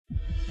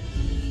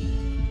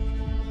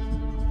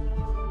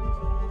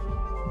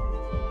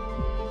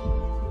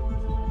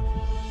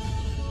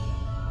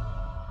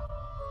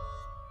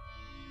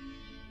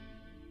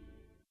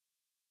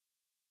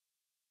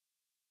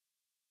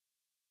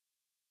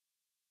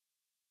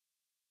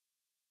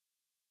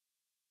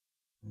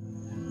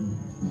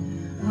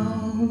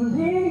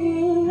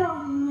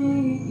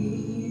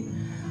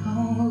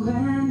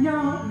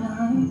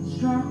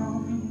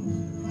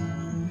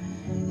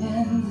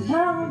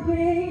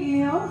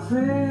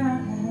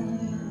hand,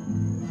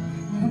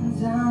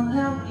 and I'll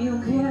help you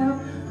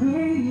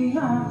carry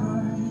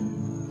on.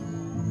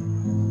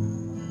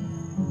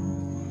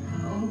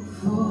 Oh,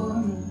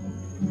 for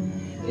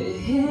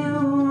it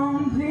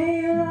won't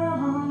be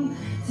long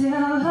till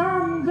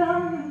I'm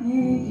gonna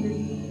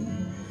need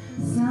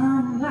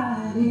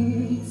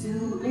somebody to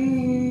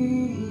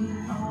lean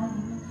on.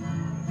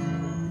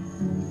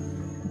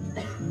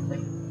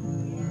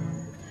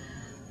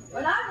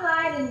 When I'm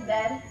lying in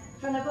bed,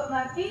 trying to put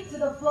my feet to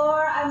the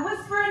floor, I'm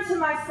whispering to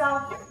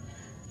myself,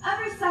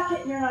 every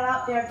second you're not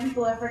out there,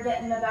 people are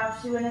forgetting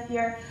about you, and if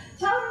you're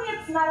telling me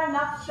it's not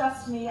enough,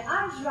 trust me,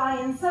 I'm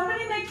trying.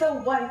 Somebody make the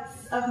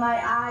whites of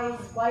my eyes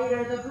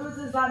whiter, the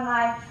bruises on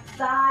my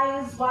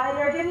thighs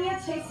wider. Give me a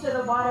taste of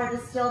the water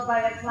distilled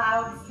by the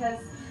clouds, because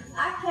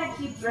I can't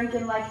keep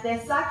drinking like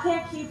this. I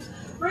can't keep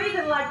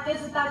breathing like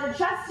this without your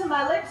chest to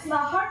my lips. My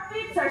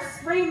heartbeats are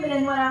screaming,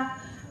 and when I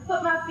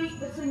put my feet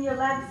between your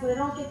legs so they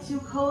don't get too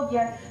cold,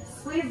 you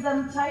squeeze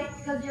them tight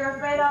because you're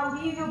afraid I'll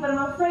leave you, but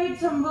I'm afraid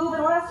to move.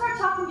 And when I start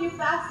talking to you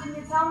fast and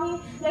you tell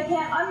me you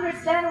can't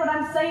understand what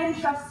I'm saying,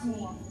 trust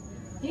me,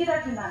 neither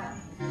can I.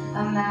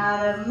 I'm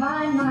out of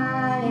my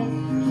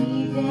mind,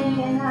 keeping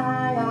an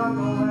eye on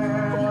the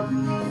world.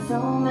 So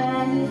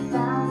many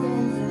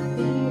thousands of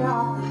feet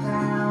off the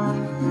ground.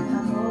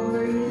 I'm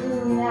over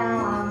you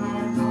now, I'm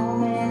at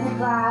home in the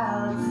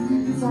clouds,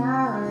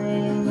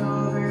 towering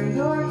over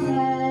your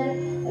head.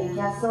 I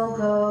guess I'll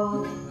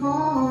go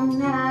home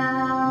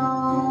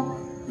now.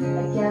 I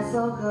guess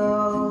I'll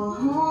go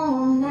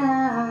home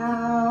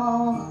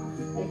now.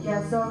 I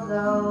guess I'll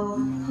go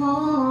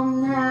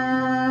home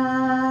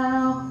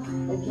now.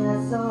 I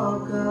guess I'll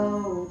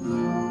go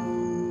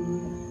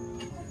home.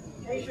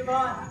 Hey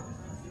Siobhan,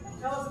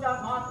 tell us about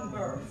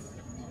mockingbirds.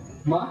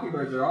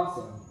 Mockingbirds are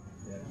awesome.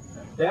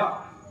 They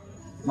are.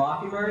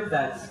 Mockingbirds,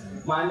 that's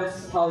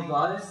Mimus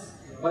polyglottis,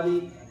 are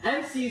the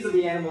MCs of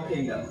the animal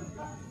kingdom.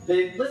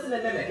 They listen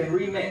and mimic and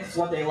remix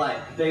what they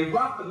like. They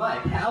rock the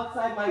mic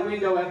outside my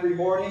window every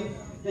morning.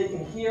 They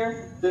can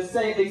hear, they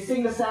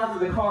sing the sounds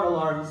of the car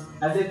alarms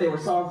as if they were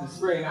songs of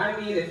spring. I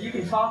mean, if you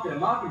can talk and a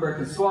mockingbird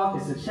can squawk,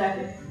 it's a check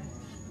it.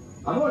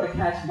 I'm going to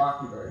catch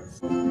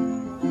mockingbirds.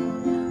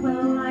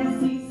 Well, I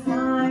see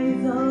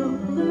skies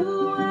of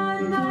blue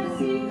and I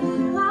see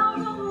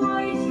clouds of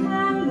white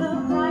and the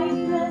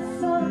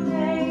brightness of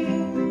day.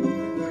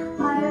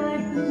 I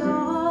like the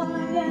dawn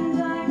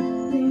and I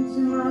think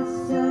to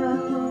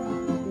myself,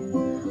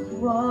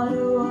 what a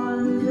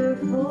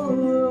wonderful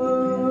world.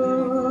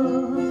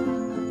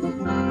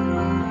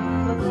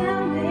 But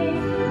tell me,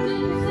 did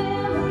you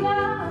sail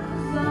across the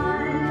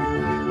sun?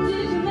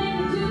 Did you make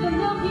it to the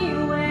Milky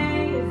Way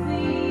to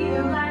see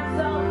the lights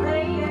all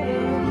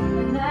faded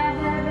and that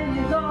heaven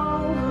is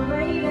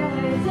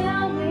overrated?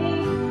 Tell me,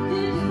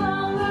 did you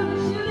fall from a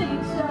shooting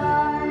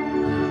star,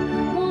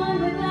 one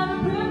without a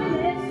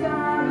permanent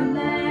scar, and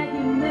then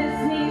you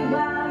missed me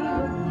while you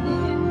were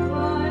looking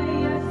for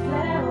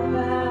yourself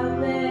out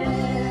there?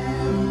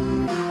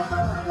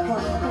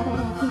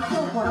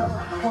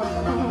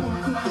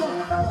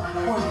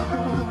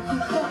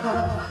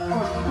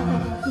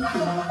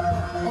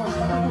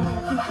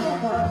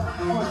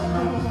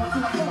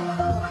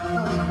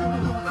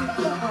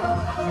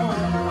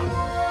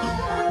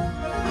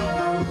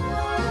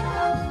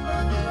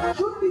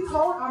 Truth be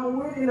told, I'm a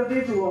weird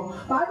individual,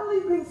 but I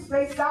believe being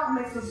spaced out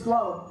makes us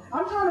glow.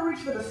 I'm trying to reach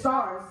for the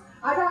stars.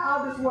 I got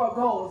out of this world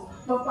goals,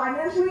 but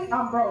financially,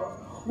 I'm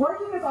broke.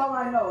 Working is all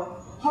I know.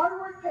 Hard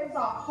work pays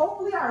off.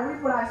 Hopefully, I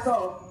reap what I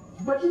sow.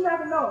 But you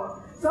never know.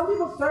 Some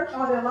people search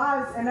all their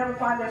lives and never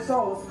find their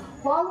souls.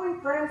 Following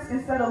friends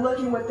instead of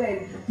looking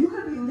within. You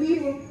could be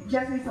leading,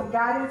 just need some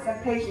guidance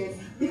and patience,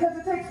 because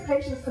it takes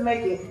patience to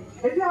make it.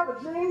 If you have a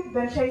dream,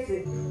 then chase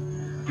it.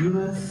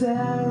 But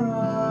Sarah,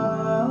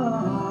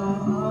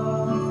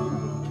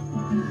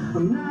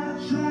 I'm not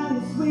trying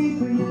to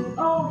sweep you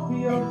off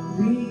your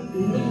feet.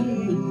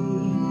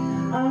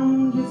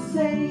 I'm just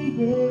saying,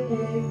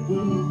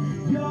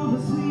 you're the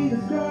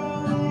sweetest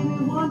girl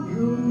anyone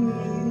could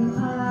meet.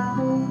 I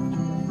hope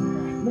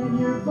that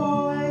your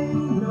boy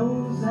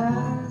knows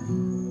that.